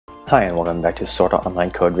Hi and welcome back to Sword Art Online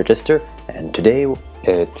Code Register, and today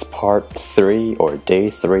it's part 3 or day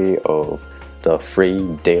 3 of the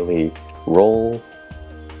free daily roll.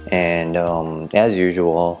 And as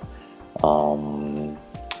usual, I'm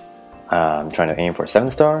trying to aim for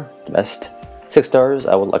 7-star, the best. 6 stars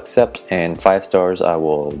I will accept, and 5 stars I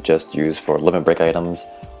will just use for limit break items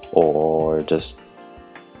or just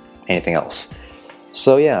anything else.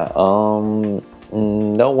 So yeah,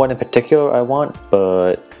 no one in particular I want,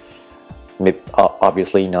 but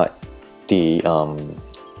obviously not the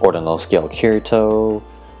Ordinal scale Kirito,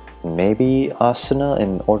 maybe Asuna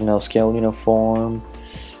in Ordinal scale uniform,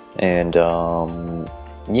 and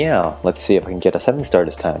yeah, let's see if I can get a 7-star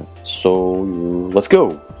this time. So let's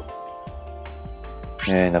go!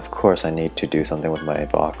 And of course I need to do something with my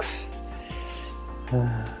box.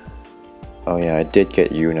 Oh yeah, I did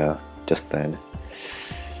get Yuna just then.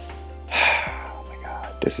 Oh my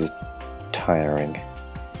god, this is tiring.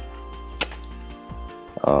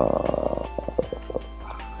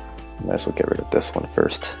 Might as well get rid of this one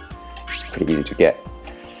first. It's pretty easy to get.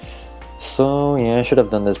 So yeah, I should have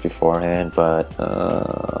done this beforehand, but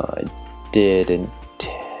I didn't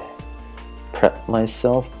prep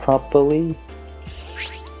myself properly.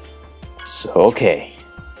 So okay,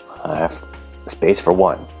 I have space for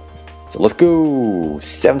 1. So let's go!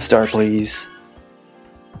 7-star please!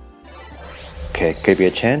 Okay, could it be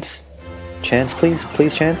a chance? Chance please?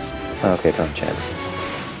 Please chance? Okay, it's on chance.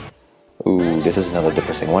 Ooh, this is another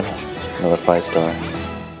depressing one. Another 5-star.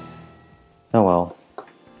 Oh well.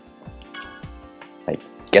 I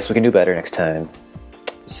guess we can do better next time.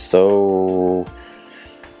 So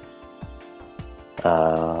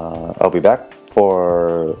I'll be back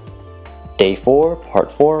for day 4,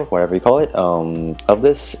 part 4, whatever you call it, of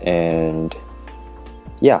this, and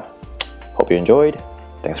yeah, hope you enjoyed.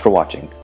 Thanks for watching.